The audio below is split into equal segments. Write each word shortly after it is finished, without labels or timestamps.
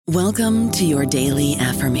Welcome to your daily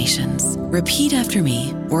affirmations. Repeat after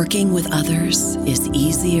me. Working with others is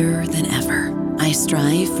easier than ever. I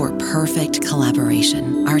strive for perfect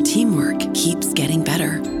collaboration. Our teamwork keeps getting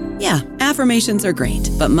better. Yeah, affirmations are great,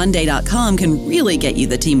 but Monday.com can really get you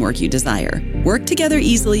the teamwork you desire. Work together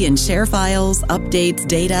easily and share files, updates,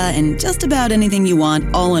 data, and just about anything you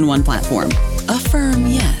want all in one platform. Affirm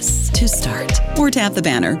yes to start, or tap the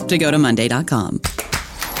banner to go to Monday.com.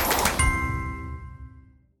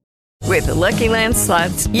 With the Lucky Land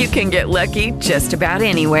Slots, you can get lucky just about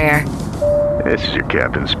anywhere. This is your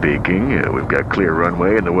captain speaking. We've got clear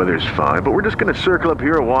runway and the weather's fine, but we're just going to circle up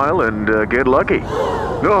here a while and get lucky.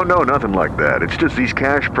 No, nothing like that. It's just these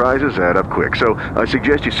cash prizes add up quick. So I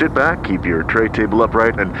suggest you sit back, keep your tray table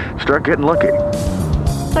upright, and start getting lucky.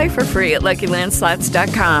 Play for free at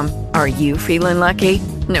LuckyLandSlots.com. Are you feeling lucky?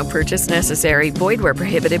 No purchase necessary. Void where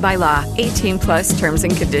prohibited by law. 18+ terms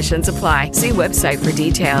and conditions apply. See website for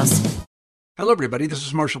details. Hello, everybody. This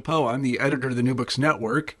is Marshall Poe. I'm the editor of the New Books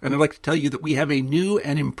Network, and I'd like to tell you that we have a new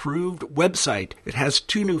and improved website. It has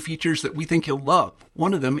 2 new features that we think you'll love.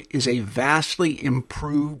 One of them is a vastly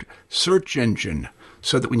improved search engine,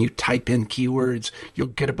 so that when you type in keywords, you'll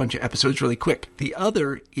get a bunch of episodes really quick. The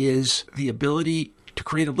other is the ability to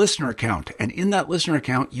create a listener account. And in that listener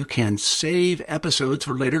account, you can save episodes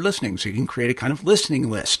for later listening. So you can create a kind of listening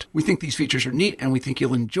list. We think these features are neat and we think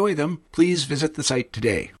you'll enjoy them. Please visit the site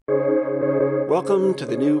today. Welcome to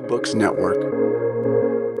the New Books Network.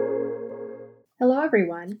 Hello,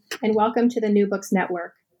 everyone, and welcome to the New Books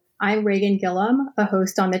Network. I'm Reagan Gillum, a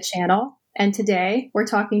host on the channel, and today we're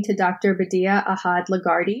talking to Dr. Badia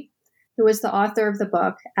Ahad-Lagarde, who is the author of the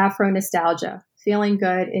book Afro-Nostalgia: Feeling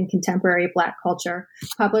Good in Contemporary Black Culture,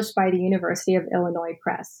 published by the University of Illinois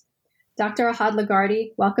Press. Dr.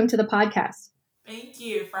 Ahad-Lagarde, welcome to the podcast. Thank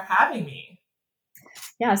you for having me.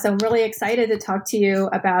 Yeah, so I'm really excited to talk to you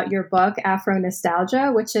about your book,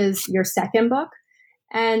 Afro-Nostalgia, which is your second book.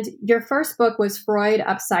 And your first book was Freud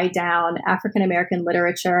Upside Down, African American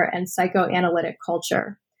Literature and Psychoanalytic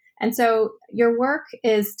Culture. And so your work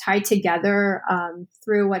is tied together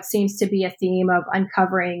through what seems to be a theme of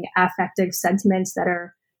uncovering affective sentiments that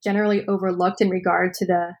are generally overlooked in regard to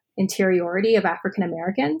the interiority of African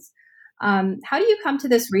Americans. How do you come to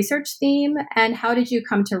this research theme, and how did you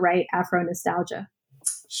come to write Afro-Nostalgia?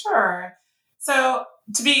 Sure. So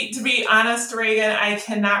to be honest, Reagan, I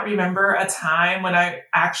cannot remember a time when I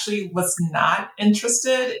actually was not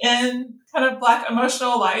interested in kind of Black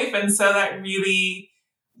emotional life. And so that really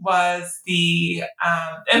was the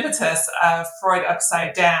impetus of Freud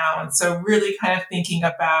Upside Down. So really kind of thinking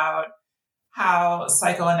about how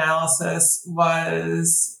psychoanalysis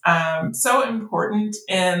was so important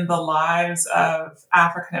in the lives of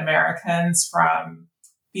African Americans from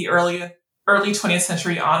the early 20th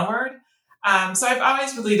century onward. So I've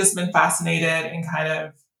always really just been fascinated in kind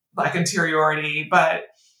of Black interiority. But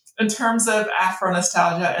in terms of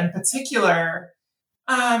Afro-Nostalgia in particular,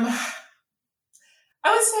 I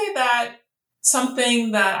would say that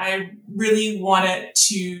something that I really wanted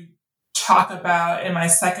to talk about in my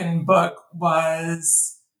second book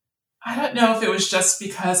was, I don't know if it was just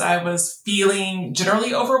because I was feeling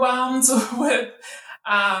generally overwhelmed with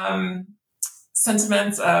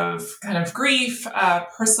sentiments of kind of grief,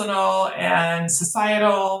 personal and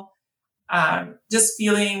societal, just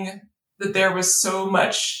feeling that there was so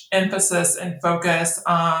much emphasis and focus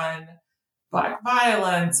on Black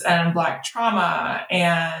violence and Black trauma.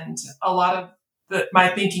 And a lot of my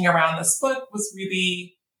thinking around this book was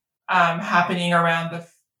really happening around the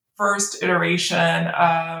first iteration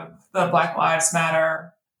of the Black Lives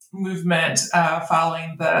Matter movement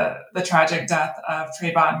following the tragic death of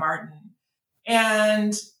Trayvon Martin.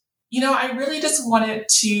 And, I really just wanted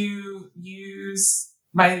to use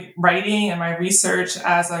my writing and my research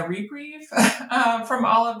as a reprieve from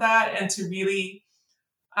all of that, and to really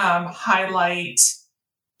highlight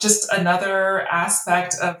just another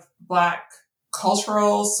aspect of Black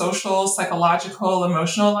cultural, social, psychological,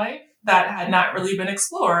 emotional life that had not really been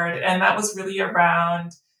explored. And that was really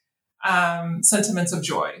around sentiments of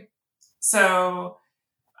joy. So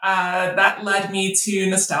that led me to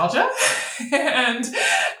nostalgia and in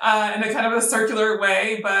a kind of a circular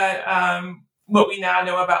way. But what we now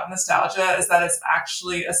know about nostalgia is that it's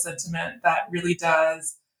actually a sentiment that really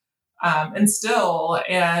does instill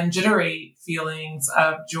and generate feelings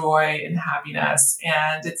of joy and happiness.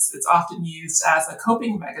 And it's often used as a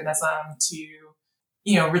coping mechanism to,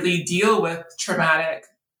 really deal with traumatic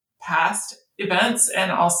past events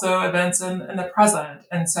and also events in the present.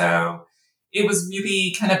 And so it was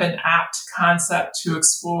really kind of an apt concept to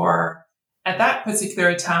explore at that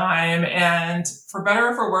particular time. And for better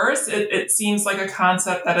or for worse, it seems like a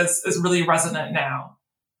concept that is really resonant now.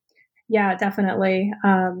 Yeah, definitely.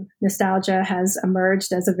 Nostalgia has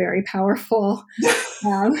emerged as a very powerful,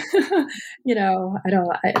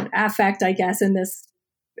 affect, I guess, in this,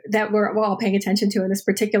 that we're all paying attention to in this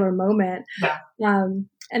particular moment. Yeah.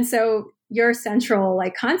 And so your central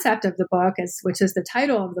concept of the book which is the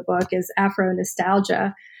title of the book, is Afro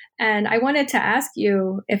nostalgia. And I wanted to ask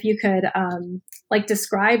you if you could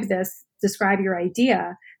describe your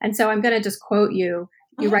idea. And so I'm going to just quote you.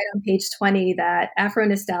 You write on page 20 that Afro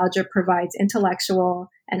nostalgia provides intellectual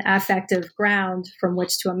and affective ground from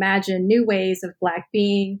which to imagine new ways of Black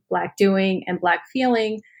being, Black doing, and Black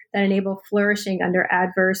feeling that enable flourishing under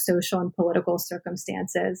adverse social and political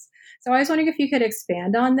circumstances. So I was wondering if you could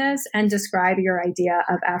expand on this and describe your idea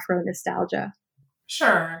of Afro nostalgia.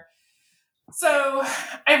 Sure. So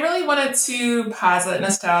I really wanted to posit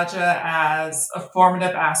nostalgia as a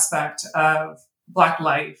formative aspect of Black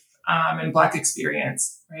life and Black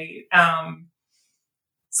experience, right?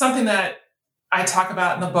 Something that I talk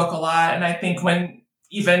about in the book a lot, and I think when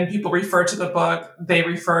even people refer to the book, they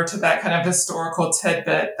refer to that kind of historical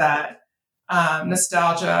tidbit that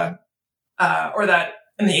nostalgia, or that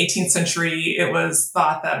in the 18th century, it was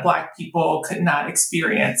thought that Black people could not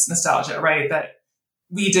experience nostalgia, right? That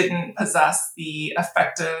we didn't possess the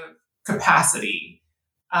affective capacity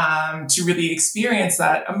to really experience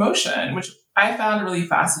that emotion, which I found really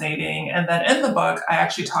fascinating. And then in the book, I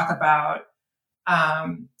actually talk about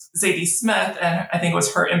Zadie Smith, and I think it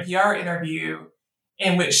was her NPR interview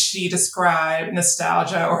in which she described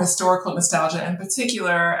nostalgia, or historical nostalgia in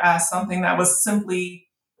particular, as something that was simply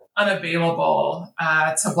unavailable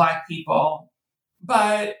to Black people.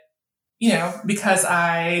 But, because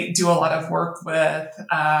I do a lot of work with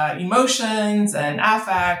emotions and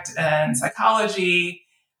affect and psychology,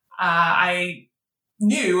 I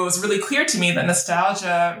knew, it was really clear to me that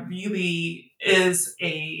nostalgia really is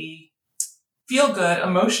a feel-good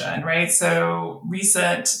emotion, right? So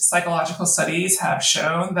recent psychological studies have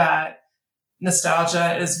shown that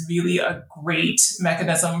nostalgia is really a great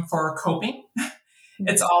mechanism for coping.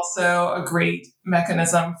 It's also a great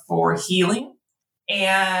mechanism for healing.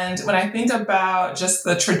 And when I think about just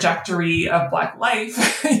the trajectory of Black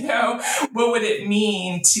life, what would it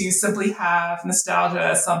mean to simply have nostalgia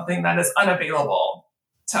as something that is unavailable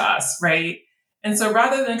to us, right? And so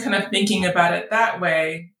rather than kind of thinking about it that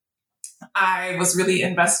way, I was really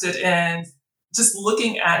invested in just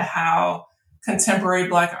looking at how contemporary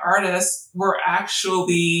Black artists were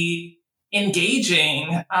actually engaging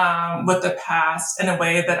with the past in a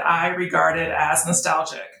way that I regarded as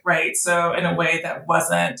nostalgic, right? So in a way that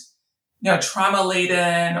wasn't,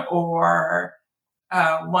 trauma-laden, or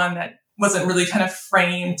one that wasn't really kind of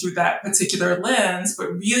framed through that particular lens,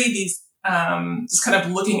 but really these just kind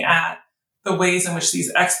of looking at the ways in which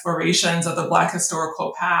these explorations of the Black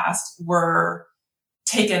historical past were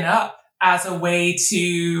taken up as a way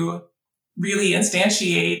to really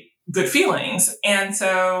instantiate good feelings. And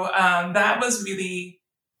so that was really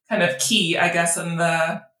kind of key, I guess, in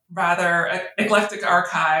the rather eclectic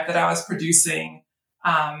archive that I was producing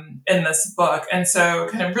in this book. And so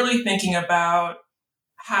kind of really thinking about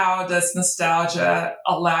how does nostalgia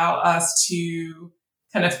allow us to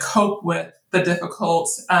kind of cope with the difficult,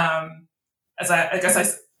 as I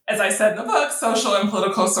said in the book, social and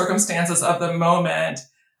political circumstances of the moment,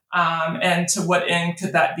 and to what end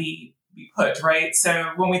could that be put, right?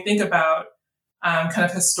 So when we think about kind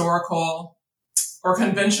of historical or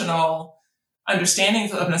conventional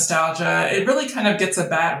understandings of nostalgia, it really kind of gets a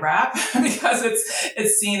bad rap because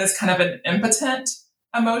it's seen as kind of an impotent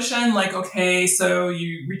emotion. Like, okay, so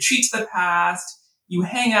you retreat to the past, you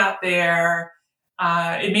hang out there.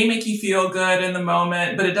 It may make you feel good in the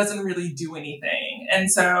moment, but it doesn't really do anything.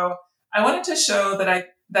 And so I wanted to show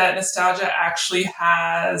that nostalgia actually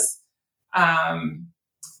has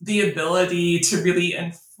the ability to really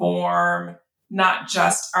inform not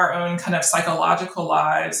just our own kind of psychological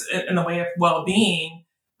lives in the way of well-being,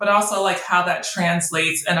 but also like how that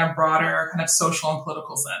translates in a broader kind of social and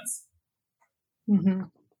political sense.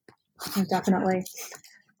 Mm-hmm. Definitely.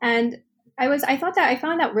 And I found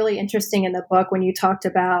that really interesting in the book when you talked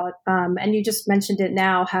about, and you just mentioned it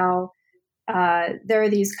now, how there are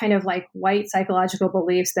these kind of like white psychological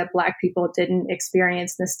beliefs that Black people didn't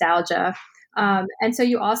experience nostalgia. And so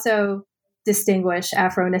you also distinguish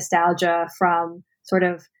Afro nostalgia from sort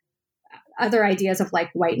of other ideas of like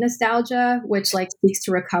white nostalgia, which like seeks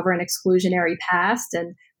to recover an exclusionary past.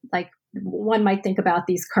 And like one might think about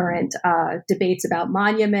these current debates about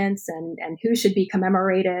monuments and who should be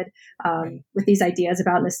commemorated with these ideas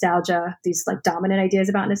about nostalgia, these like dominant ideas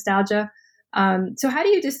about nostalgia. So how do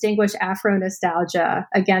you distinguish Afro nostalgia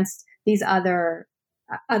against these other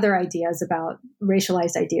ideas about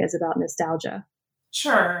racialized ideas about nostalgia?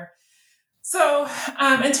 Sure. So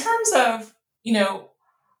in terms of,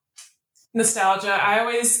 nostalgia, I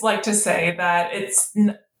always like to say that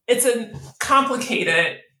it's a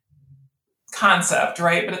complicated concept,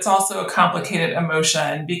 right? But it's also a complicated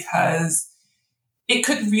emotion because it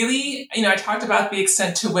could really, I talked about the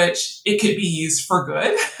extent to which it could be used for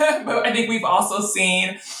good, but I think we've also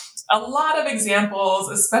seen a lot of examples,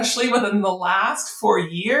 especially within the last 4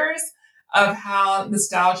 years, of how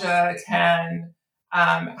nostalgia can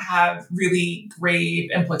have really grave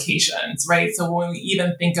implications, right? So when we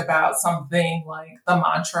even think about something like the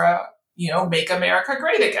mantra, make America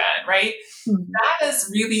great again, right? Mm-hmm. That is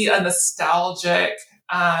really a nostalgic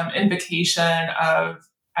invocation of,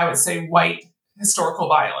 I would say, white historical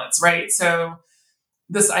violence, right? So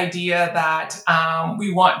this idea that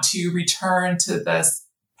we want to return to this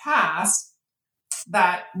past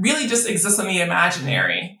that really just exists in the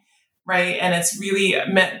imaginary, right? And it's really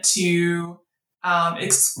meant to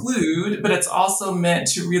exclude, but it's also meant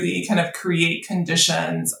to really kind of create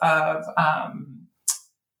conditions of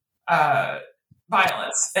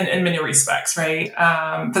violence in many respects, right?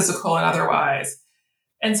 Physical and otherwise.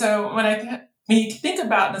 And so when you think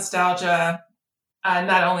about nostalgia,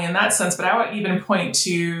 not only in that sense, but I would even point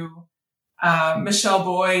to Michelle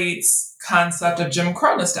Boyd's concept of Jim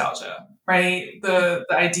Crow nostalgia, right? The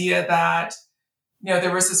idea that,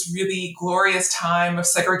 there was this really glorious time of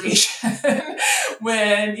segregation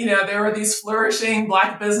when, there were these flourishing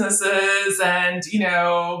Black businesses and,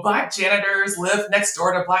 Black janitors lived next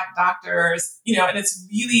door to Black doctors, and it's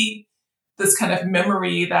really this kind of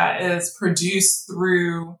memory that is produced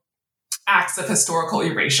through acts of historical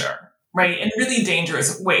erasure, right? In really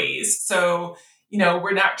dangerous ways. So,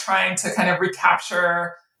 we're not trying to kind of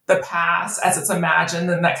recapture the past as it's imagined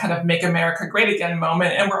in that kind of make America great again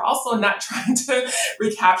moment. And we're also not trying to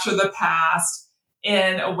recapture the past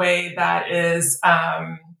in a way that is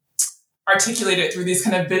articulated through these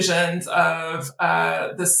kind of visions of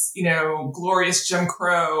this, glorious Jim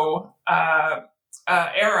Crow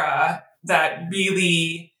era that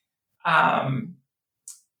really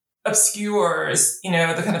obscures,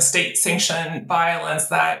 the kind of state-sanctioned violence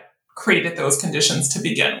that created those conditions to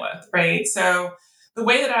begin with, right? So the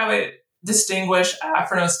way that I would distinguish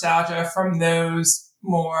Afro-nostalgia from those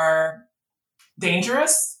more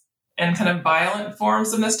dangerous and kind of violent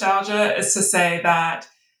forms of nostalgia is to say that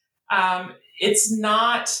it's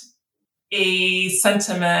not a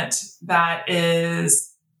sentiment that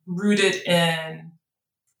is rooted in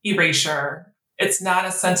erasure. It's not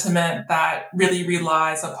a sentiment that really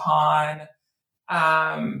relies upon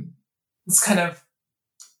this kind of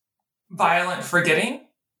violent forgetting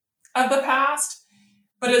of the past.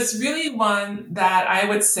 But it's really one that I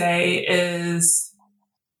would say is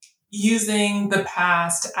using the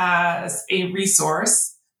past as a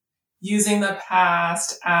resource, using the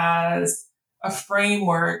past as a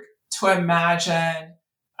framework to imagine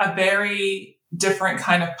a very different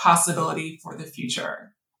kind of possibility for the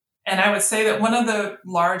future. And I would say that one of the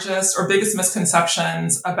largest or biggest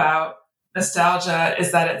misconceptions about nostalgia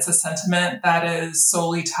is that it's a sentiment that is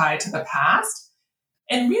solely tied to the past.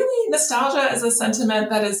 And really, nostalgia is a sentiment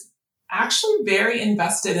that is actually very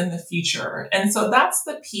invested in the future. And so that's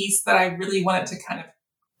the piece that I really wanted to kind of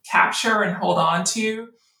capture and hold on to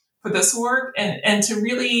for this work and to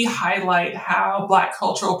really highlight how Black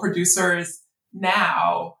cultural producers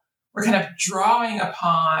now were kind of drawing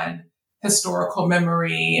upon historical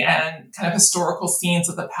memory and kind of historical scenes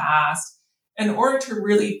of the past in order to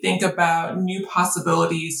really think about new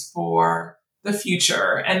possibilities for the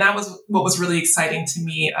future. And that was what was really exciting to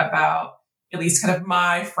me about at least kind of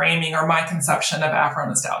my framing or my conception of Afro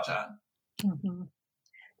nostalgia. Mm-hmm.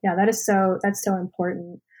 Yeah, that's so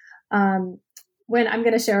important. When I'm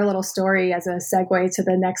going to share a little story as a segue to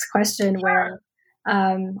the next question, sure. Where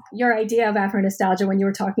your idea of Afro nostalgia, when you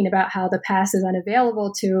were talking about how the past is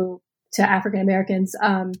unavailable to African Americans,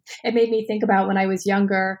 it made me think about when I was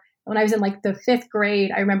younger. When I was in like the 5th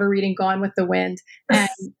grade, I remember reading Gone with the Wind, and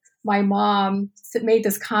my mom made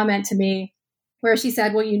this comment to me where she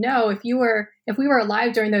said, well, if we were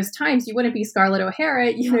alive during those times, you wouldn't be Scarlett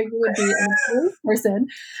O'Hara, you would be a police person.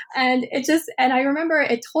 And I remember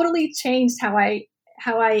it totally changed how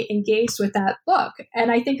I engaged with that book.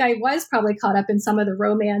 And I think I was probably caught up in some of the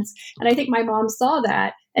romance. And I think my mom saw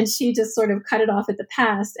that and she just sort of cut it off at the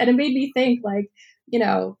past. And it made me think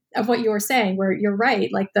of what you were saying, where you're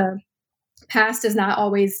right, like the past is not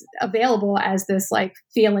always available as this like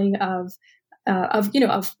feeling of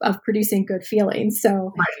of producing good feelings.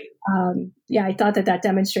 So, I thought that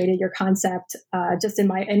demonstrated your concept just in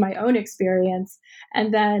my own experience.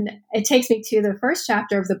 And then it takes me to the first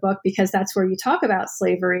chapter of the book, because that's where you talk about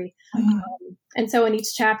slavery. And so in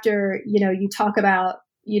each chapter, you talk about,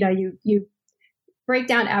 you break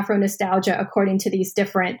down Afro nostalgia according to these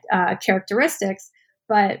different characteristics.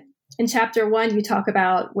 But in chapter 1, you talk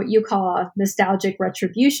about what you call nostalgic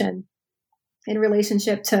retribution in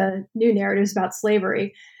relationship to new narratives about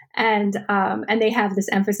slavery. And they have this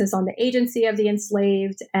emphasis on the agency of the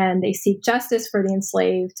enslaved, and they seek justice for the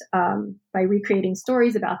enslaved by recreating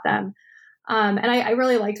stories about them. And I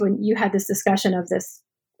really liked when you had this discussion of this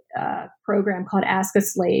program called Ask a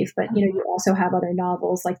Slave, but you also have other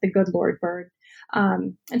novels like The Good Lord Bird.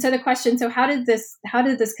 And so the question: so how did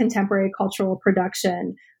this contemporary cultural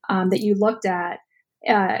production that you looked at,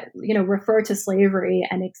 refer to slavery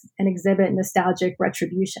and exhibit nostalgic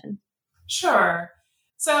retribution? Sure.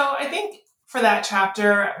 So I think for that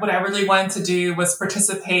chapter, what I really wanted to do was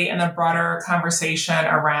participate in a broader conversation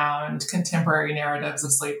around contemporary narratives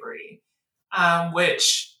of slavery,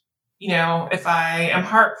 which, if I am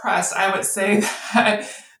hard pressed, I would say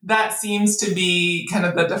that seems to be kind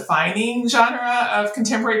of the defining genre of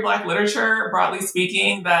contemporary Black literature, broadly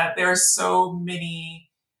speaking, that there's so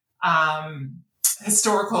many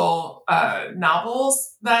historical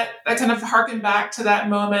novels that kind of harken back to that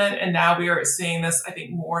moment. And now we are seeing this, I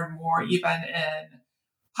think, more and more even in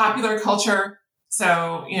popular culture.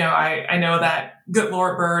 So, I know that Good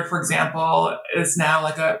Lord Bird, for example, is now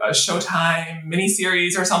like a Showtime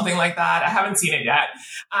miniseries or something like that. I haven't seen it yet.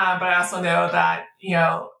 But I also know that,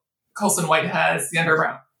 Colson Whitehead's The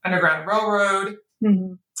Underground Railroad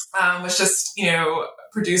was just,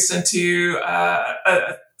 produced into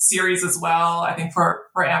a series as well, I think for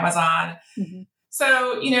Amazon.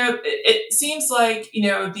 So, it seems like,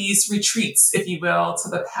 these retreats, if you will, to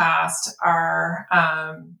the past are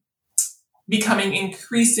becoming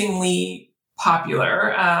increasingly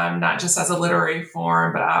popular, not just as a literary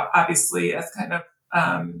form, but obviously as kind of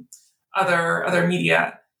other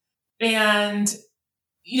media. And,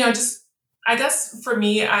 just, I guess for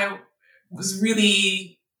me, I was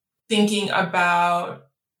really thinking about,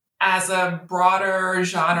 as a broader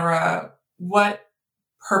genre, what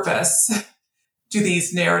purpose do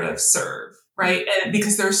these narratives serve, right? And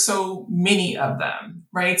because there's so many of them,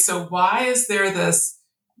 right? So why is there this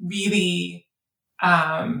really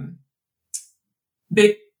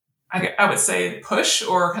big, I would say, push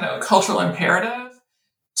or kind of cultural imperative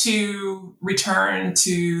to return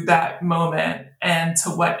to that moment, and to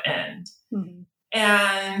what end?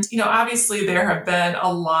 And, obviously there have been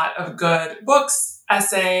a lot of good books,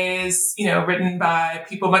 essays, written by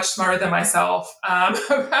people much smarter than myself,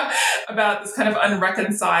 about this kind of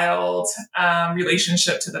unreconciled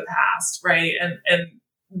relationship to the past, right? And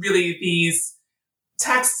really these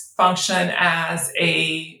texts function as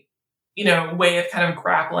a, way of kind of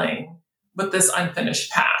grappling with this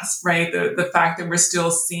unfinished past, right? The fact that we're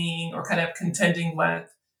still seeing or kind of contending with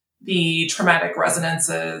the traumatic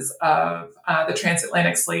resonances of the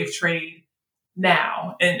transatlantic slave trade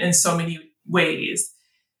now in so many ways.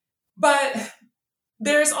 But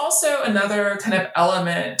there's also another kind of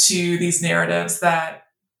element to these narratives that,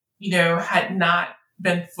 had not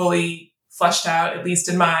been fully fleshed out, at least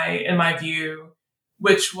in my view,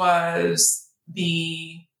 which was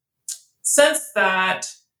the sense that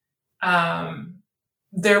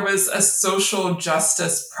there was a social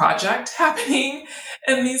justice project happening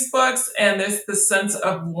in these books. And there's the sense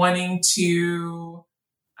of wanting to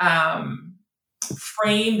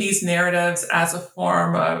frame these narratives as a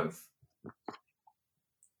form of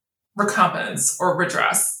recompense or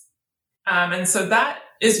redress. And so that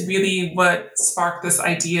is really what sparked this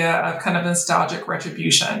idea of kind of nostalgic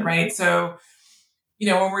retribution, right? So,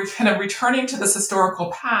 when we're kind of returning to this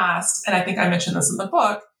historical past, and I think I mentioned this in the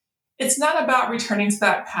book, it's not about returning to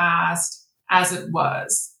that past as it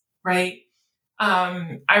was, right?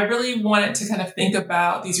 I really wanted to kind of think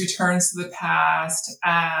about these returns to the past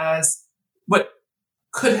as what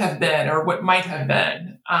could have been or what might have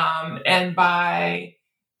been. And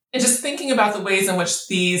just thinking about the ways in which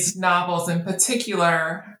these novels in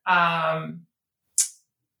particular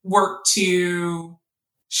work to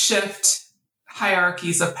shift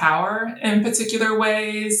hierarchies of power in particular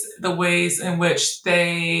ways, the ways in which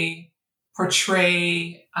they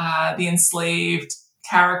portray the enslaved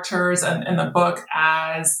characters in the book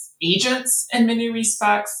as agents in many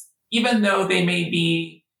respects, even though they may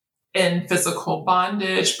be in physical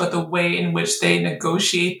bondage, but the way in which they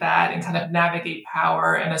negotiate that and kind of navigate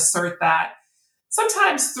power and assert that,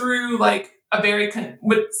 sometimes through like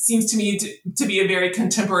what seems to me to be a very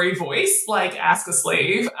contemporary voice, like Ask a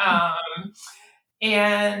Slave,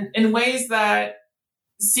 and in ways that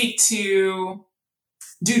seek to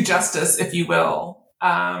do justice, if you will,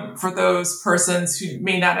 for those persons who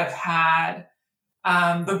may not have had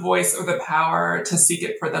the voice or the power to seek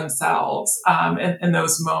it for themselves in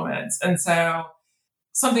those moments. And so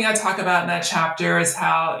something I talk about in that chapter is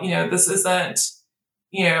how, this isn't,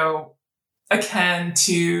 akin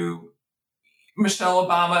to Michelle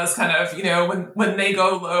Obama's kind of, when they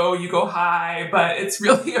go low, you go high, but it's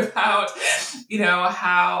really about,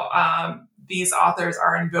 how these authors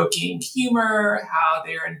are invoking humor, how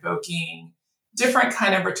they're invoking different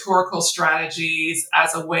kind of rhetorical strategies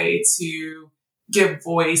as a way to give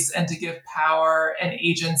voice and to give power and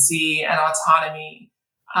agency and autonomy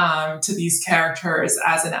to these characters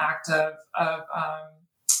as an act of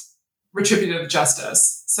retributive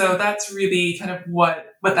justice. So that's really kind of what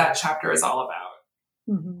that chapter is all about.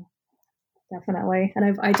 Mm-hmm. Definitely.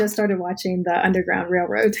 And I just started watching the Underground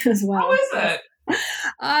Railroad as well. How is it?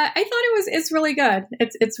 I thought it's really good.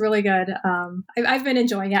 It's really good. I've been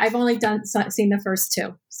enjoying it. I've only seen the first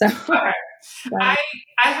two. So okay. I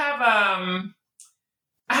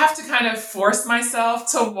have to kind of force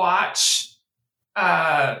myself to watch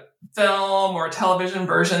film or television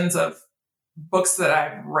versions of books that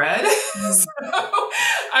I've read. So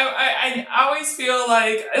I always feel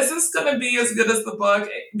like, is this going to be as good as the book?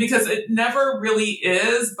 Because it never really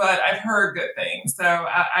is, but I've heard good things. So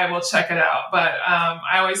I will check it out. But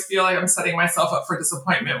I always feel like I'm setting myself up for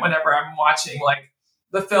disappointment whenever I'm watching like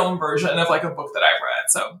the film version of like a book that I've read.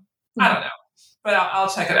 So I don't know, but I'll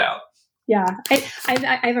check it out. Yeah.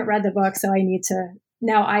 I haven't read the book, so I need to,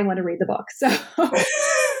 now I want to read the book. So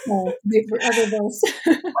well, you know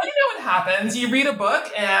what happens. You read a book,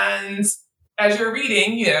 and as you're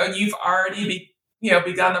reading, you've already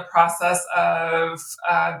begun the process of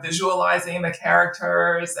visualizing the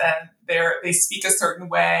characters, and they speak a certain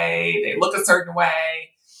way, they look a certain way.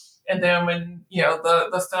 And then when,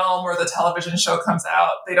 the film or the television show comes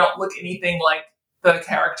out, they don't look anything like the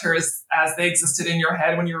characters as they existed in your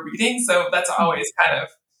head when you were reading. So that's always kind of,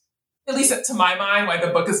 at least to my mind, why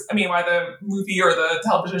the movie or the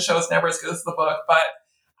television show is never as good as the book. But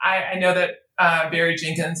I know that Barry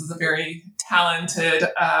Jenkins is a very talented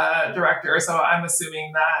director, so I'm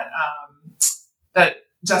assuming that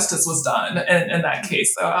justice was done in that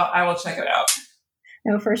case. So I will check it out.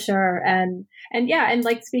 No, for sure. And yeah, and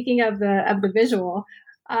like speaking of the visual,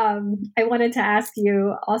 I wanted to ask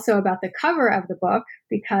you also about the cover of the book,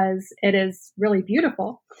 because it is really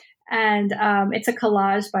beautiful. And it's a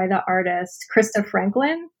collage by the artist Krista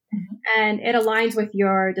Franklin. Mm-hmm. And it aligns with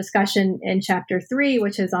your discussion in chapter 3,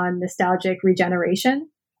 which is on nostalgic regeneration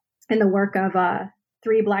and the work of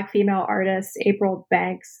 3 Black female artists, April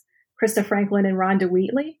Banks, Krista Franklin, and Rhonda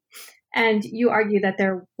Wheatley. And you argue that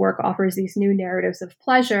their work offers these new narratives of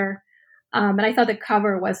pleasure. And I thought the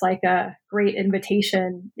cover was like a great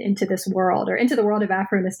invitation into this world, or into the world of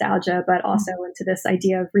Afro nostalgia, but also into this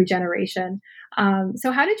idea of regeneration.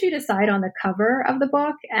 So how did you decide on the cover of the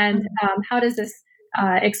book, and how does this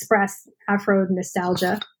express Afro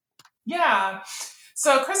nostalgia? Yeah.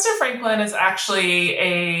 So Krista Franklin is actually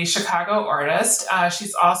a Chicago artist.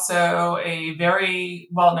 She's also a very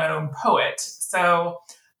well-known poet. So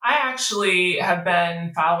I actually have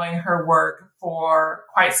been following her work for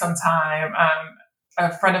quite some time.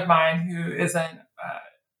 A friend of mine who is a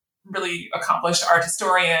really accomplished art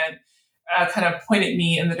historian kind of pointed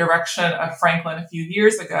me in the direction of Franklin a few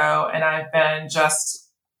years ago, and I've been just,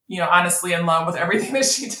 honestly in love with everything that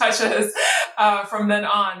she touches from then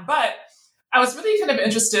on. But I was really kind of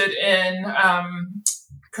interested in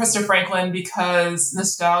Krista Franklin because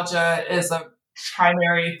nostalgia is a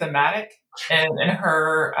primary thematic in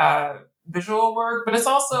her visual work, but it's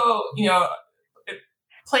also, it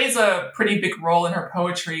plays a pretty big role in her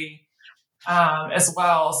poetry as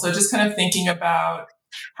well. So just kind of thinking about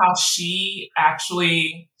how she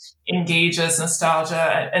actually engages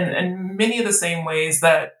nostalgia in many of the same ways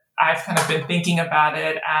that I've kind of been thinking about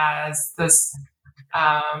it as this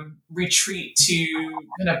retreat to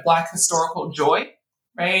kind of Black historical joy,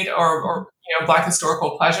 right? Or Black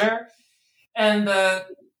historical pleasure. And the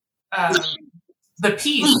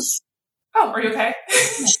piece. Oh, are you okay?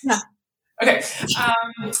 Yeah. Okay.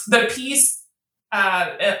 The piece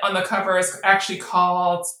on the cover is actually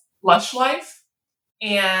called Lush Life.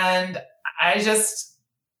 And I just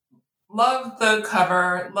love the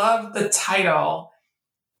cover, love the title,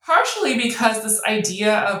 partially because this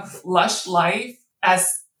idea of lush life,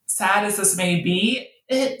 as sad as this may be,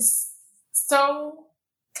 it's so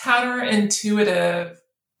counterintuitive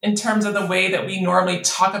in terms of the way that we normally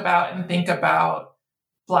talk about and think about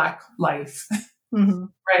Black life, Mm-hmm.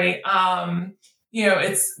 right?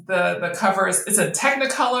 It's the cover it's a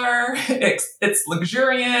Technicolor, it's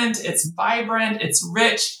luxuriant, it's vibrant, it's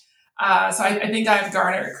rich. So I think I've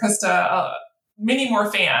garnered, Krista, many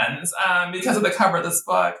more fans because of the cover of this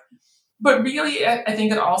book. But really, I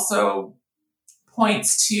think it also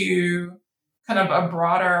points to kind of a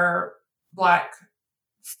broader Black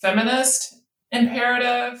feminist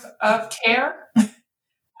imperative of care.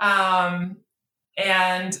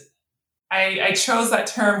 And I chose that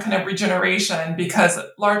term, kind of regeneration, because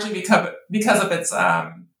of its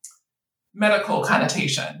medical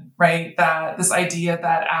connotation, right? That this idea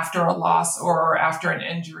that after a loss or after an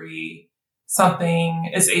injury, something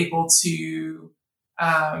is able to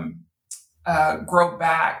grow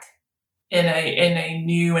back in a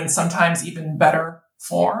new and sometimes even better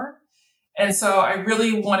form. And so I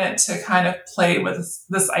really wanted to kind of play with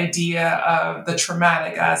this idea of the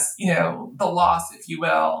traumatic as, the loss, if you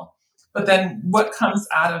will, but then what comes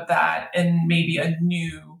out of that in maybe a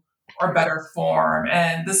new or better form.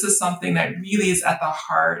 And this is something that really is at the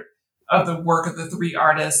heart of the work of the three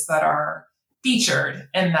artists that are featured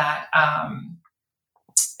in that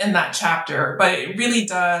chapter. But it really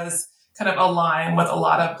does kind of align with a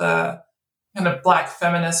lot of the kind of Black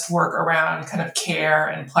feminist work around kind of care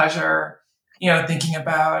and pleasure, thinking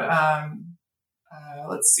about,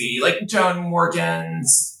 like Joan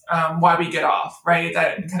Morgan's Why We Get Off, right?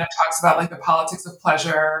 That kind of talks about like the politics of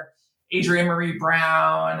pleasure, Adrienne Marie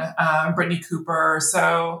Brown, Brittany Cooper.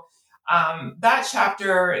 So that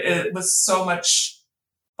chapter, it was so much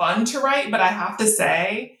fun to write, but I have to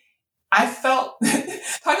say, I felt,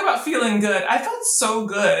 talk about feeling good. I felt so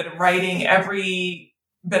good writing every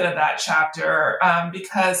bit of that chapter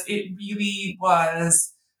because it really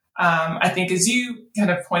was, I think, as you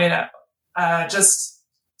kind of pointed out, just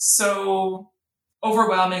so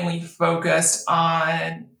overwhelmingly focused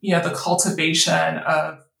on, the cultivation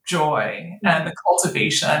of joy and the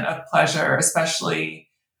cultivation of pleasure, especially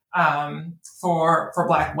for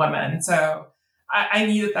Black women. So I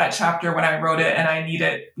needed that chapter when I wrote it, and I need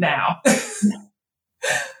it now.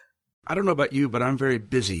 I don't know about you, but I'm very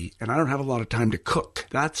busy and I don't have a lot of time to cook.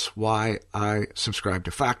 That's why I subscribe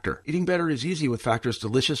to Factor. Eating better is easy with Factor's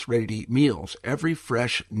delicious, ready-to-eat meals. Every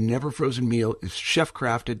fresh, never frozen meal is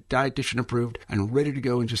chef-crafted, dietitian approved, and ready to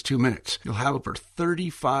go in just 2 minutes. You'll have over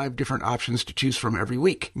 35 different options to choose from every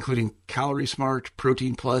week, including Calorie Smart,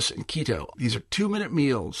 Protein Plus, and Keto. These are 2-minute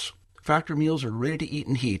meals. Factor meals are ready to eat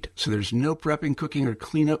and heat, so there's no prepping, cooking, or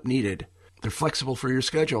cleanup needed. They're flexible for your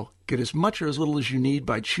schedule. Get as much or as little as you need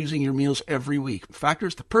by choosing your meals every week. Factor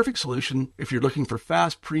is the perfect solution if you're looking for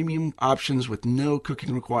fast, premium options with no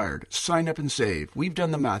cooking required. Sign up and save. We've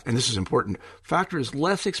done the math, and this is important. Factor is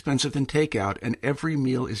less expensive than takeout, and every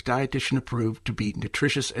meal is dietitian approved to be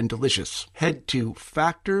nutritious and delicious. Head to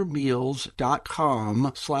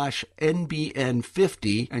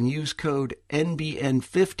factormeals.com/NBN50 and use code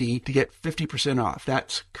NBN50 to get 50% off.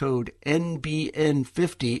 That's code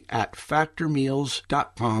NBN50 at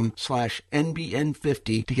factormeals.com/NBN50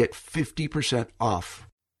 to get 50% off.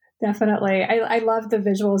 Definitely. I love the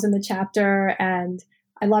visuals in the chapter, and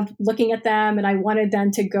I loved looking at them, and I wanted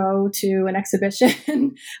them to go to an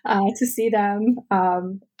exhibition to see them.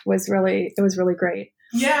 It was really great.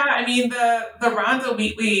 Yeah, I mean, the Rhonda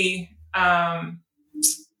Wheatley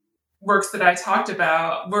works that I talked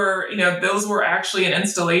about were, those were actually an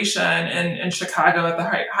installation in Chicago at the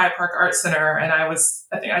Hyde Park Art Center. And I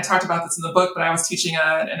think I talked about this in the book, but I was teaching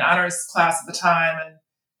an honors class at the time, and,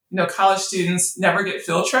 college students never get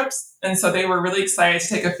field trips. And so they were really excited to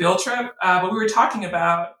take a field trip. But we were talking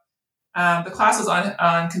about, the class was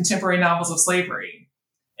on contemporary novels of slavery.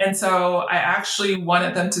 And so I actually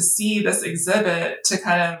wanted them to see this exhibit to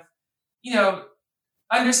kind of,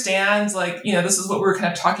 understands, this is what we're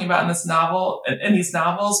kind of talking about in this novel, in these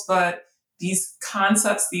novels, but these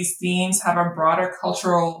concepts, these themes have a broader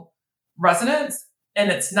cultural resonance,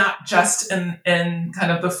 and it's not just in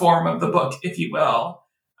kind of the form of the book, if you will,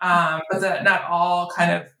 but that not all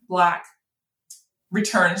kind of Black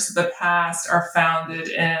returns to the past are founded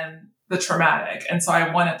in the traumatic. And so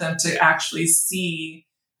I wanted them to actually see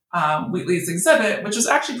Wheatley's exhibit, which was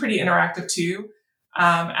actually pretty interactive too,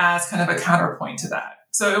 as kind of a counterpoint to that.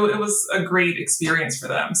 So it was a great experience for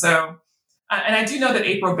them. So, and I do know that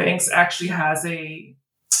April Banks actually has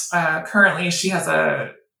currently she has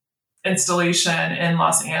a installation in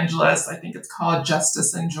Los Angeles. I think it's called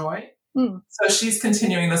Justice and Joy. Mm. So she's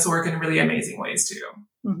continuing this work in really amazing ways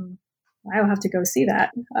too. Mm-hmm. I'll have to go see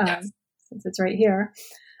that since it's right here.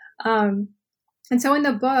 And so in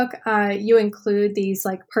the book, you include these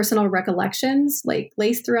like personal recollections, like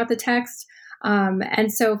laced throughout the text.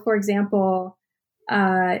 And so, for example,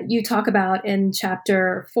 you talk about in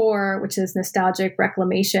chapter 4, which is nostalgic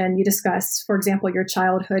reclamation, you discuss, for example, your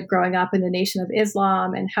childhood growing up in the Nation of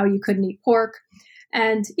Islam and how you couldn't eat pork.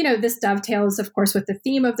 And, this dovetails, of course, with the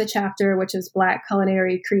theme of the chapter, which is Black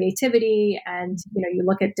culinary creativity. And, you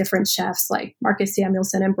look at different chefs like Marcus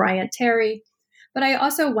Samuelsson and Bryant Terry. But I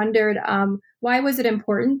also wondered, why was it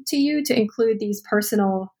important to you to include these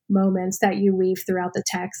personal moments that you weave throughout the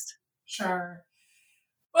text? Sure.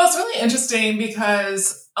 Well, it's really interesting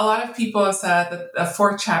because a lot of people have said that the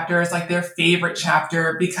 4th chapter is like their favorite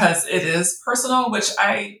chapter because it is personal, which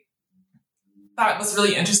I thought was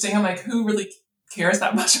really interesting. I'm like, who really cares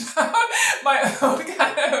that much about my own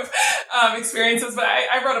kind of experiences? But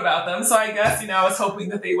I wrote about them. So I guess, I was hoping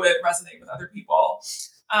that they would resonate with other people.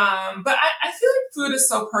 But I feel like food is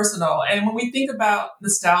so personal. And when we think about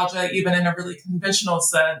nostalgia, even in a really conventional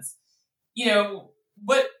sense,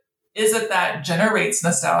 what is it that generates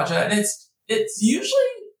nostalgia? And it's usually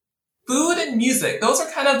food and music. Those are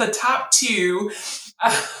kind of the top 2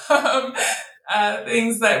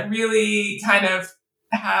 things that really kind of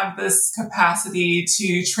have this capacity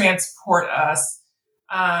to transport us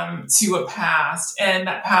to a past. And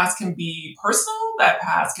that past can be personal. That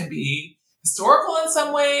past can be historical in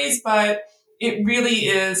some ways, but it really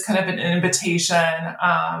is kind of an invitation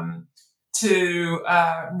to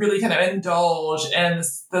really kind of indulge in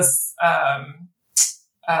this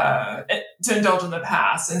to indulge in the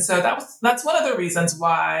past. And so that's one of the reasons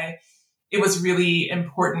why it was really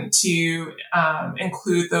important to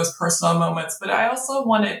include those personal moments. But I also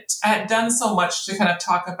I had done so much to kind of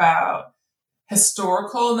talk about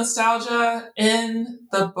historical nostalgia in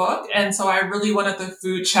the book. And so I really wanted the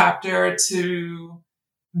food chapter to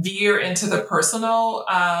veer into the personal,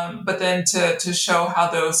 but then to show how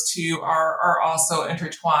those two are also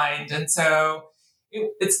intertwined. And so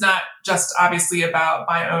it's not just obviously about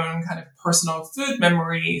my own kind of personal food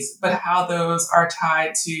memories, but how those are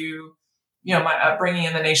tied to, my upbringing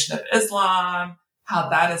in the Nation of Islam, how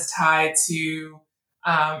that is tied to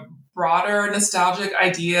broader nostalgic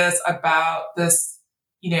ideas about this,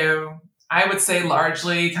 I would say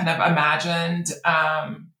largely kind of imagined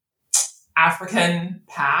African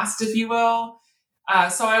past, if you will.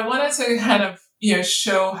 So I wanted to kind of,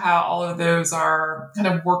 show how all of those are kind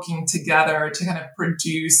of working together to kind of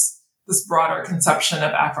produce this broader conception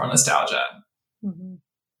of Afro nostalgia. Mm-hmm.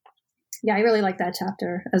 Yeah, I really like that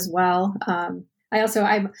chapter as well.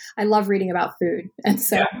 I love reading about food, and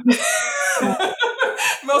so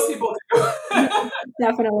most people do.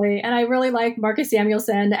 Definitely, and I really like Marcus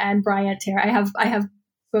Samuelsson and Bryant Terry. I have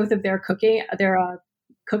both of their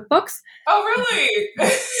cookbooks. Oh, really?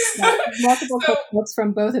 Multiple cookbooks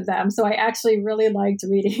from both of them. So I actually really liked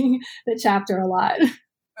reading the chapter a lot.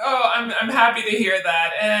 Oh, I'm happy to hear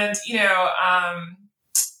that. And,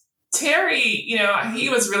 Terry, he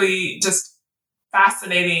was really just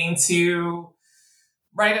fascinating to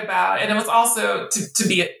write about. And it was also, to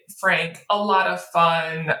be frank, a lot of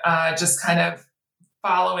fun, just kind of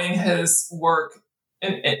following his work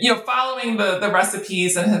and following the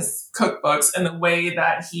recipes in his cookbooks in the way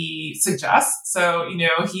that he suggests. So,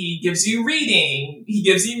 he gives you reading, he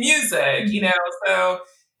gives you music, so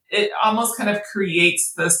it almost kind of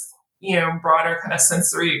creates this, broader kind of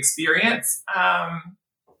sensory experience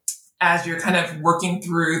as you're kind of working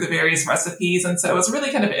through the various recipes. And so it was really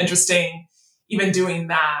kind of interesting even doing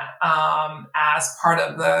that as part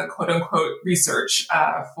of the quote unquote research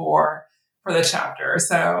for the chapter.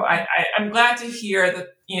 So I'm glad to hear that,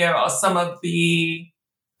 some of the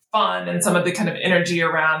fun and some of the kind of energy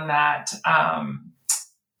around that,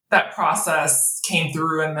 that process came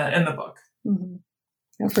through in the book. Mm-hmm.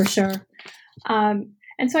 Oh, for sure.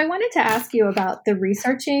 And so I wanted to ask you about the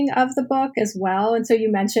researching of the book as well. And so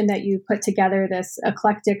you mentioned that you put together this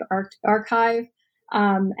eclectic archive.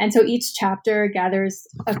 And so each chapter gathers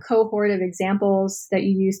a cohort of examples that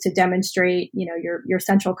you use to demonstrate, your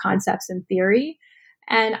central concepts and theory.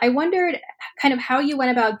 And I wondered kind of how you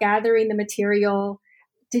went about gathering the material.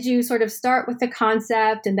 Did you sort of start with the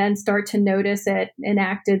concept and then start to notice it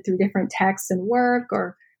enacted through different texts and work,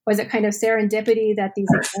 or was it kind of serendipity that these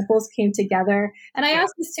examples came together? And I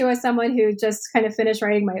asked this too as someone who just kind of finished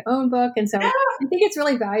writing my own book. And so I think it's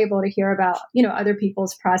really valuable to hear about, other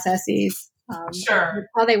people's processes. Sure.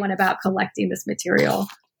 How they went about collecting this material.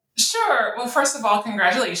 Sure. Well, first of all,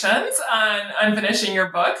 congratulations on finishing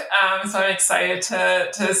your book. So I'm excited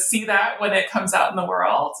to see that when it comes out in the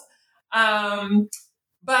world.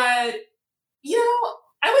 But,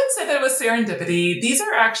 I wouldn't say that it was serendipity. These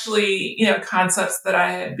are actually, concepts that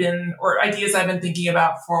I had been, or ideas I've been thinking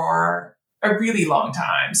about for a really long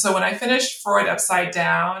time. So when I finished Freud Upside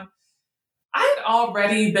Down, I had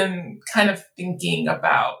already been kind of thinking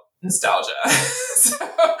about nostalgia. So,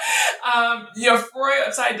 Freud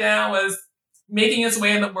Upside Down was making its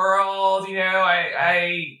way in the world.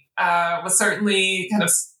 I was certainly kind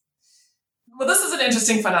of, well, this is an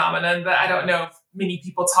interesting phenomenon that I don't know if many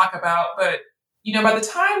people talk about, but, by the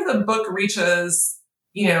time the book reaches,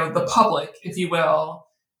 the public, if you will,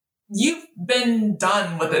 you've been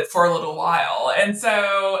done with it for a little while. And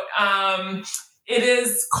so, it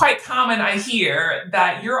is quite common, I hear,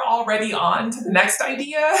 that you're already on to the next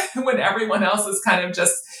idea when everyone else is kind of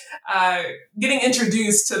just getting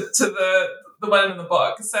introduced to the one in the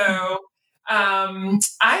book. So I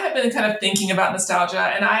have been kind of thinking about nostalgia,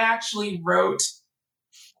 and I actually wrote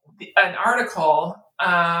an article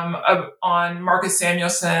on Marcus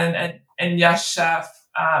Samuelsson and Yes Chef.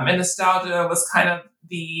 And nostalgia was kind of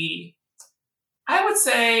I would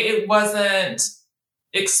say it wasn't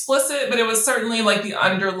explicit, but it was certainly like the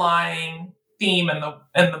underlying theme in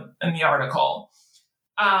the article.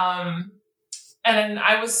 And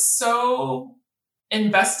I was so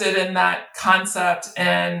invested in that concept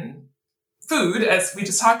and food, as we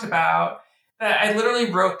just talked about, that I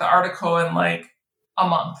literally wrote the article in like a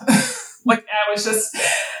month.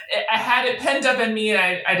 I had it penned up in me,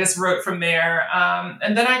 and I just wrote from there.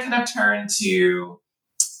 And then I kind of turned to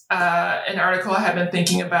an article I had been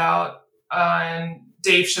thinking about on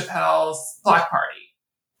Dave Chappelle's Block Party.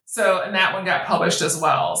 And that one got published as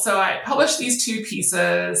well. So I published these two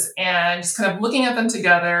pieces, and just kind of looking at them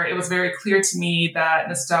together, it was very clear to me that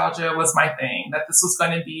nostalgia was my thing, that this was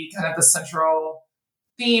going to be kind of the central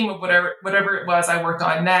theme of whatever it was I worked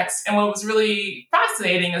on next. And what was really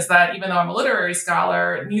fascinating is that even though I'm a literary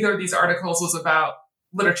scholar, neither of these articles was about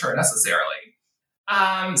literature necessarily.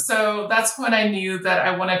 So that's when I knew that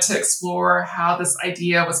I wanted to explore how this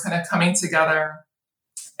idea was kind of coming together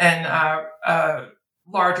and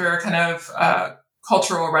larger kind of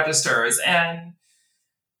cultural registers. And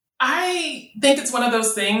I think it's one of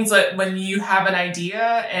those things that when you have an idea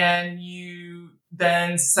and you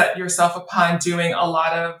then set yourself upon doing a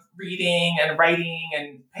lot of reading and writing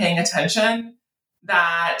and paying attention,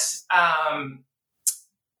 that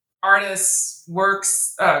artists'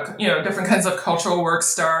 works, different kinds of cultural works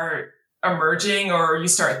start emerging, or you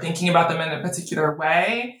start thinking about them in a particular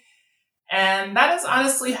way. And that is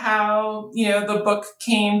honestly how, the book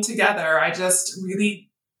came together. I just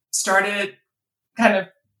really started kind of,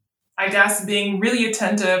 I guess, being really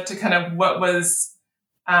attentive to kind of what was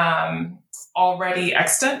already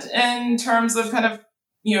extant in terms of kind of,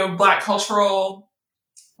 Black cultural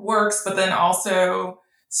works, but then also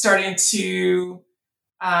starting to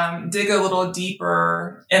dig a little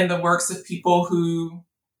deeper in the works of people who,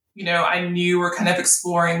 I knew were kind of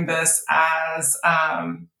exploring this as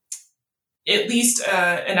at least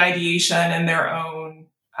an ideation in their own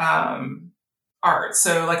art.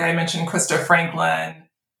 So like I mentioned, Krista Franklin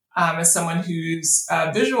is someone whose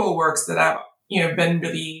visual works that I've, been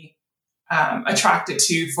really attracted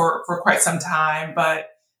to for quite some time. But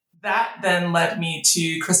that then led me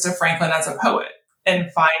to Krista Franklin as a poet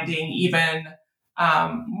and finding even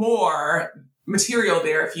more material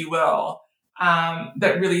there, if you will,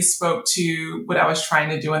 that really spoke to what I was trying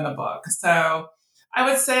to do in the book. So I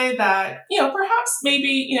would say that, perhaps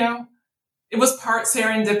maybe, it was part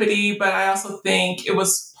serendipity, but I also think it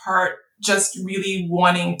was part just really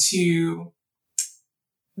wanting to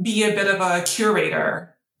be a bit of a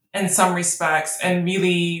curator in some respects and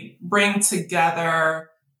really bring together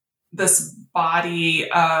this body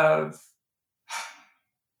of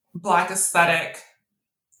Black aesthetic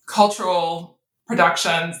cultural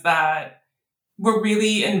productions that were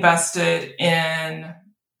really invested in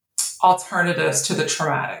alternatives to the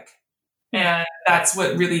traumatic. And that's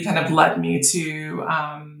what really kind of led me to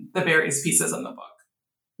the various pieces in the book.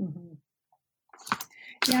 Mm-hmm.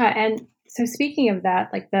 Yeah. And so speaking of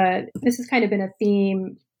that, this has kind of been a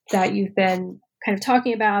theme that you've been kind of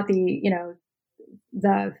talking about,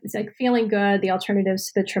 it's like feeling good, the alternatives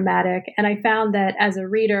to the traumatic. And I found that as a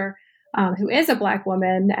reader who is a Black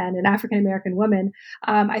woman and an African-American woman,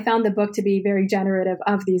 I found the book to be very generative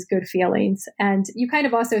of these good feelings. And you kind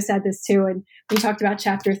of also said this too, and we talked about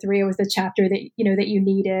chapter 3, it was the chapter that, that you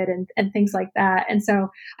needed and things like that. And so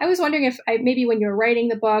I was wondering if maybe when you're writing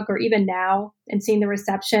the book or even now and seeing the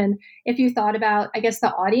reception, if you thought about, I guess,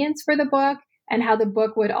 the audience for the book and how the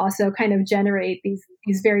book would also kind of generate these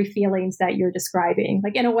very feelings that you're describing.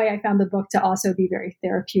 Like in a way, I found the book to also be very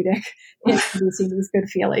therapeutic in producing these good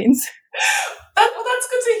feelings. Well, that's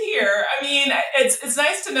good to hear. I mean, it's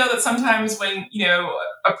nice to know that sometimes when,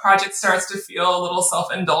 a project starts to feel a little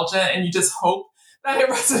self-indulgent and you just hope that it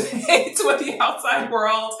resonates with the outside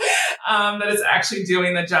world, that it's actually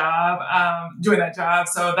doing that job.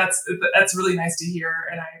 So that's really nice to hear.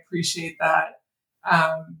 And I appreciate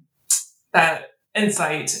that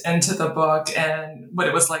insight into the book and what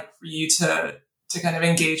it was like for you to kind of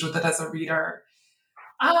engage with it as a reader.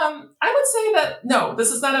 I would say that, no,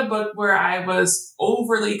 this is not a book where I was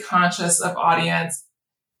overly conscious of audience,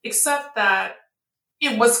 except that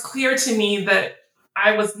it was clear to me that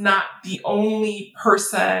I was not the only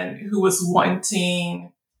person who was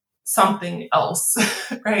wanting something else,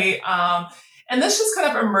 right? And this just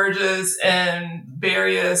kind of emerges in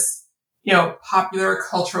various, popular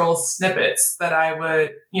cultural snippets that I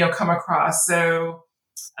would, come across. So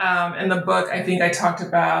in the book, I think I talked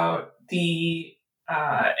about the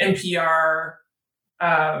NPR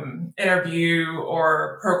interview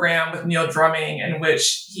or program with Neil Drumming, in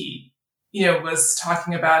which he, was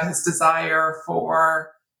talking about his desire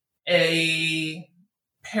for a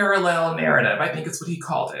parallel narrative, I think is what he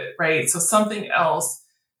called it, right? So something else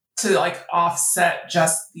to offset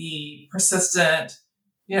just the persistent,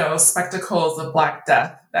 spectacles of Black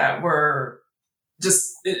death that were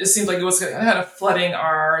just, it seemed like it was kind of flooding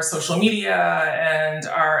our social media and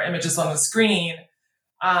our images on the screen.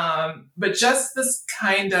 But just this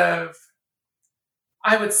kind of,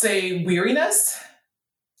 I would say, weariness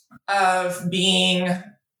of being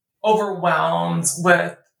overwhelmed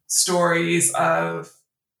with stories of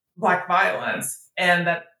Black violence, and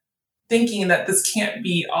that thinking that this can't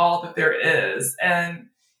be all that there is. And,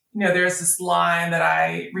 there's this line that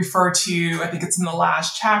I refer to, I think it's in the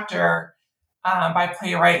last chapter, by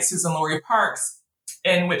playwright Susan Laurie Parks,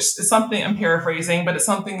 in which is something, I'm paraphrasing, but it's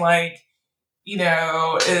something like,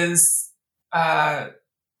 is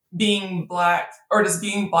being Black, or does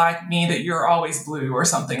being Black mean that you're always blue, or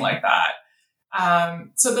something like that?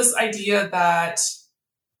 So this idea that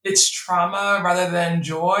it's trauma rather than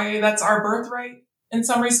joy that's our birthright in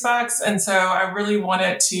some respects. And so I really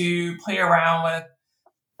wanted to play around with,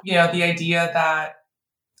 the idea that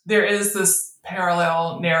there is this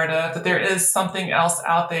parallel narrative, that there is something else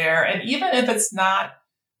out there. And even if it's not,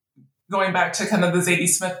 going back to kind of the Zadie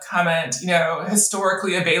Smith comment,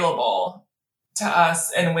 historically available to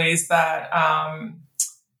us in ways that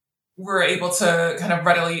we're able to kind of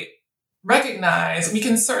readily recognize, we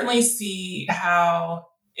can certainly see how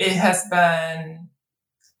it has been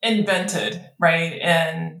invented, right,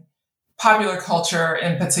 in popular culture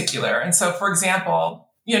in particular. And so, for example,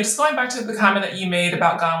 just going back to the comment that you made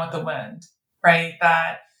about Gone with the Wind, right,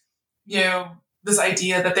 that, this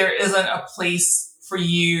idea that there isn't a place for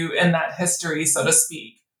you in that history, so to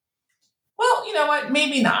speak. Well, you know what?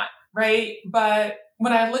 Maybe not, right? But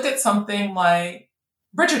when I look at something like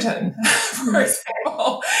Bridgerton, for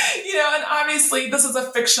example, and obviously this is a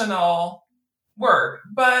fictional work,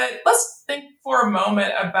 but let's think for a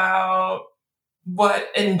moment about what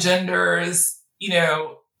engenders,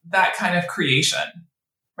 that kind of creation,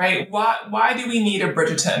 right? Why do we need a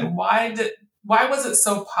Bridgerton? Why was it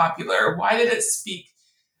so popular? Why did it speak?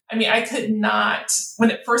 I mean, I could not,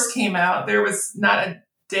 when it first came out, there was not a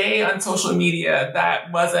day on social media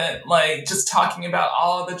that wasn't just talking about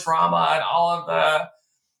all of the drama and all of the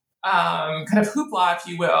kind of hoopla, if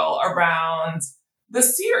you will, around the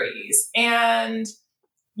series. And,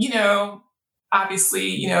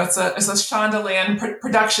 obviously, it's a Shondaland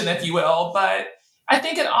production, if you will, but I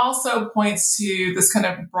think it also points to this kind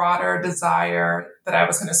of broader desire that I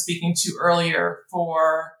was kind of speaking to earlier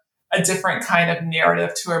for a different kind of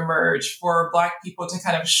narrative to emerge, for Black people to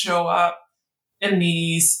kind of show up in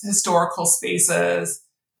these historical spaces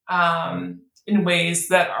in ways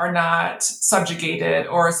that are not subjugated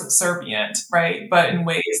or subservient, right? But in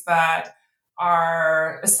ways that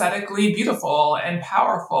are aesthetically beautiful and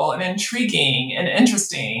powerful and intriguing and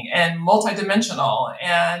interesting and multidimensional.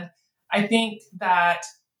 And I think that,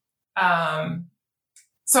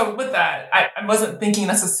 so with that, I wasn't thinking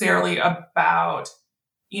necessarily about,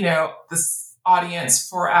 this audience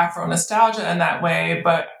for Afro nostalgia in that way,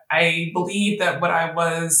 but I believe that what I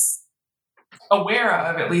was aware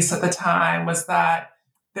of, at least at the time, was that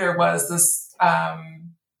there was this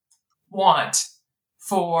want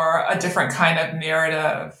for a different kind of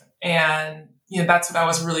narrative. And, that's what I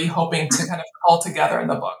was really hoping to kind of pull together in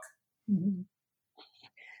the book. Mm-hmm.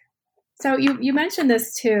 So you mentioned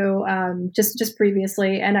this too, just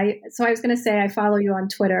previously, and I was going to say I follow you on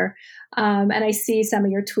Twitter, and I see some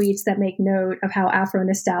of your tweets that make note of how Afro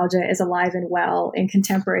nostalgia is alive and well in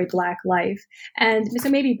contemporary Black life, and so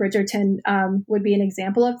maybe Bridgerton would be an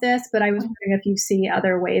example of this. But I was wondering if you see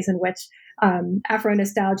other ways in which Afro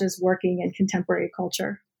nostalgia is working in contemporary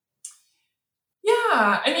culture.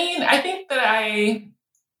 Yeah, I mean, I think that I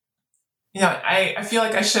feel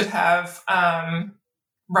like I should have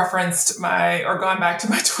referenced or gone back to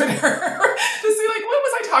my Twitter to see like what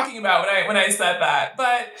was I talking about when I said that.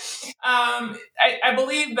 But I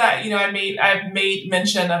believe that I've made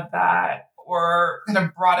mention of that or kind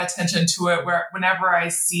of brought attention to it whenever I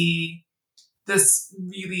see this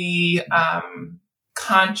really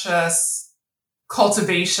conscious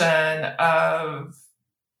cultivation of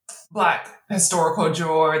Black historical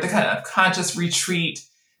joy, the kind of conscious retreat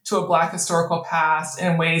to a Black historical past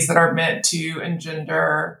in ways that are meant to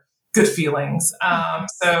engender good feelings.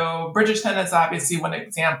 So Bridgerton is obviously one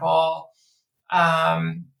example.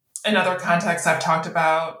 In other contexts, I've talked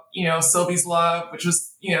about, Sylvie's Love, which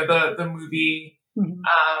was, the movie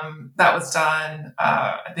that was done,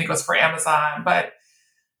 I think it was for Amazon. But,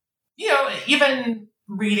 even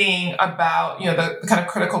reading about, the kind of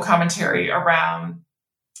critical commentary around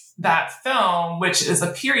that film, which is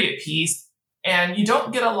a period piece, and you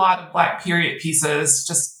don't get a lot of Black period pieces,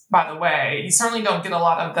 just by the way. You certainly don't get a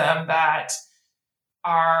lot of them that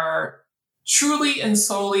are truly and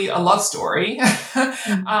solely a love story.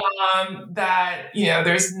 That,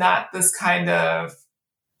 there's not this kind of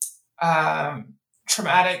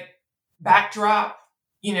traumatic backdrop.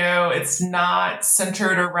 It's not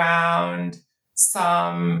centered around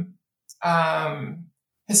some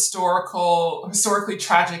historically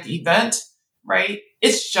tragic event, right?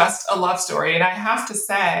 It's just a love story. And I have to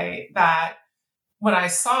say that when I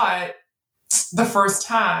saw it the first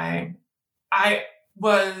time, I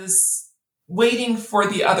was waiting for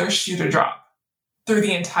the other shoe to drop through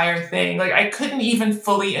the entire thing. Like I couldn't even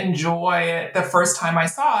fully enjoy it the first time I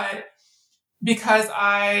saw it because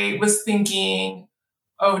I was thinking,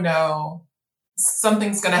 oh no,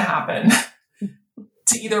 something's going to happen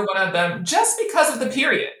to either one of them just because of the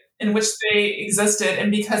period in which they existed,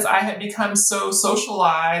 and because I had become so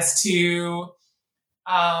socialized to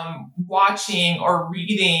watching or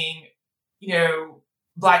reading,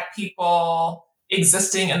 Black people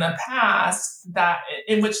existing in the past, that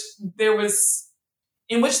in which their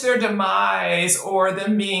demise or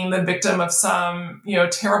them being the victim of some,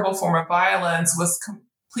 terrible form of violence was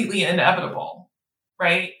completely inevitable,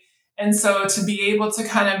 right? And so to be able to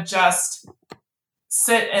kind of just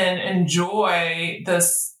sit and enjoy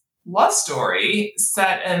this love story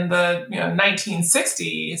set in the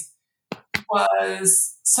 1960s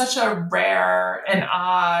was such a rare and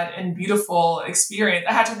odd and beautiful experience.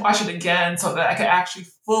 I had to watch it again so that I could actually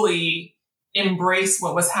fully embrace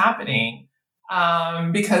what was happening,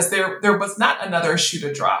 because there was not another shoe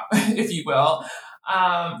to drop, if you will.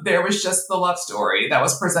 There was just the love story that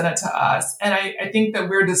was presented to us. And I think that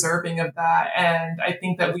we're deserving of that. And I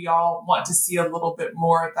think that we all want to see a little bit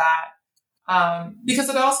more of that, because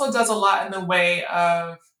it also does a lot in the way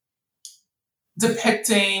of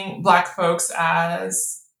depicting Black folks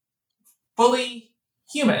as fully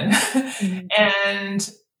human.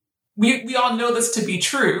 And we all know this to be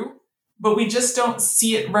true, but we just don't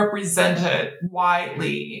see it represented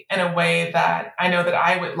widely in a way that I know that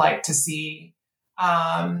I would like to see.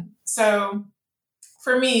 So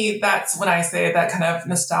for me, that's when I say that kind of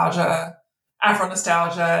nostalgia, Afro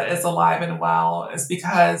nostalgia is alive and well, is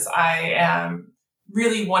because I am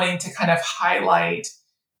really wanting to kind of highlight,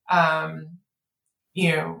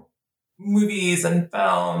 movies and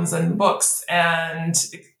films and books and,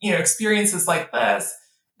 experiences like this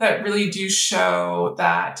that really do show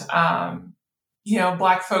that,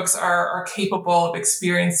 Black folks are capable of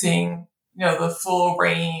experiencing, the full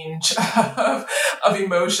range of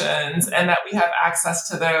emotions, and that we have access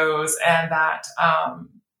to those, and that,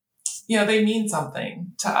 they mean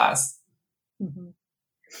something to us. Mm-hmm.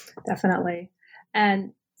 Definitely.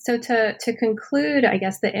 And so to conclude, I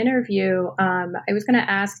guess, the interview, I was going to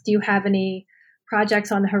ask, do you have any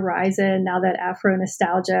projects on the horizon now that Afro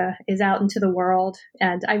nostalgia is out into the world?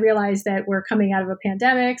 And I realize that we're coming out of a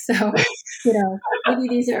pandemic, so, maybe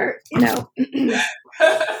these are,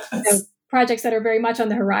 projects that are very much on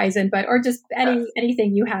the horizon, or just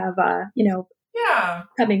anything you have,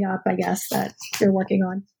 coming up, I guess, that you're working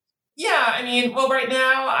on. Yeah, I mean, well, right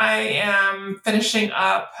now I am finishing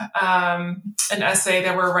up an essay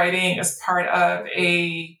that we're writing as part of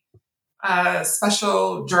a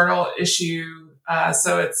special journal issue.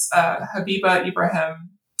 So it's Habiba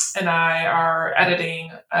Ibrahim and I are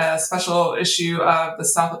editing a special issue of the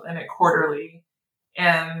South Atlantic Quarterly.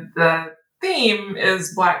 And the theme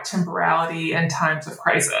is Black temporality in times of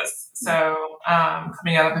crisis. So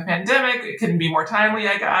coming out of a pandemic, it couldn't be more timely,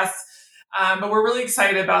 I guess. But we're really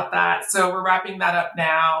excited about that. So we're wrapping that up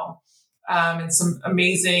now. And some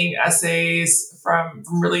amazing essays from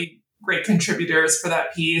really great contributors for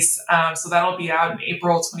that piece. So that'll be out in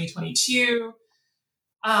April 2022.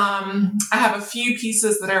 I have a few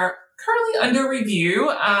pieces that are currently under review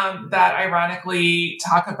that ironically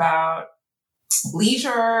talk about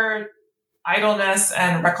leisure, idleness,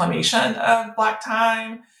 and reclamation of Black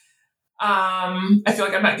time. I feel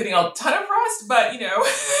like I'm not getting a ton of rest, but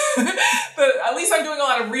but at least I'm doing a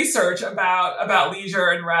lot of research about leisure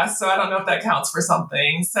and rest. So I don't know if that counts for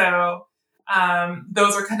something. So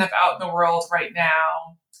those are kind of out in the world right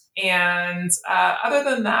now. And other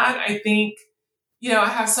than that, I think, I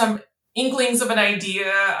have some inklings of an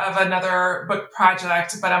idea of another book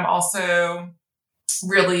project, but I'm also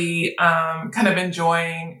really kind of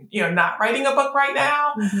enjoying, not writing a book right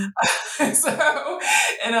now.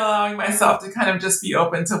 And allowing myself to kind of just be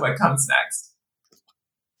open to what comes next.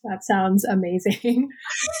 That sounds amazing.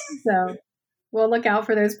 So we'll look out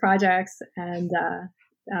for those projects, and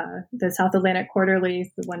the South Atlantic Quarterly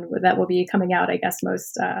is the one that will be coming out, I guess,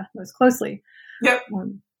 most closely. Yep.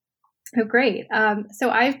 Oh, great. So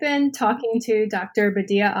I've been talking to Dr.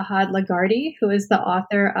 Badia Ahad-Lagarde, who is the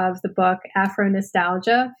author of the book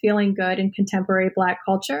Afro-Nostalgia, Feeling Good in Contemporary Black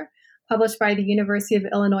Culture, published by the University of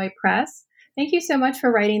Illinois Press. Thank you so much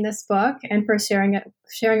for writing this book and for sharing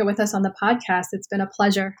it with us on the podcast. It's been a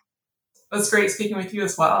pleasure. It was great speaking with you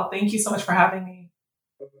as well. Thank you so much for having me.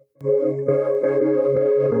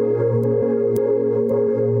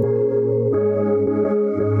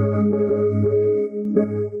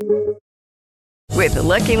 With the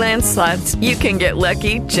Lucky Land Slots, you can get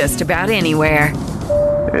lucky just about anywhere.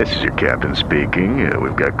 This is your captain speaking.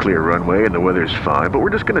 We've got clear runway and the weather's fine, but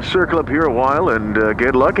we're just going to circle up here a while and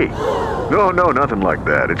get lucky. No, nothing like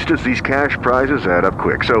that. It's just these cash prizes add up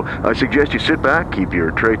quick. So I suggest you sit back, keep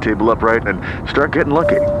your tray table upright, and start getting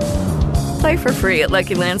lucky. Play for free at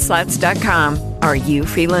LuckyLandSlots.com. Are you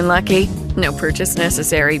feeling lucky? No purchase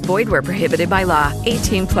necessary. Void where prohibited by law.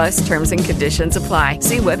 18+ terms and conditions apply.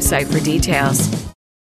 See website for details.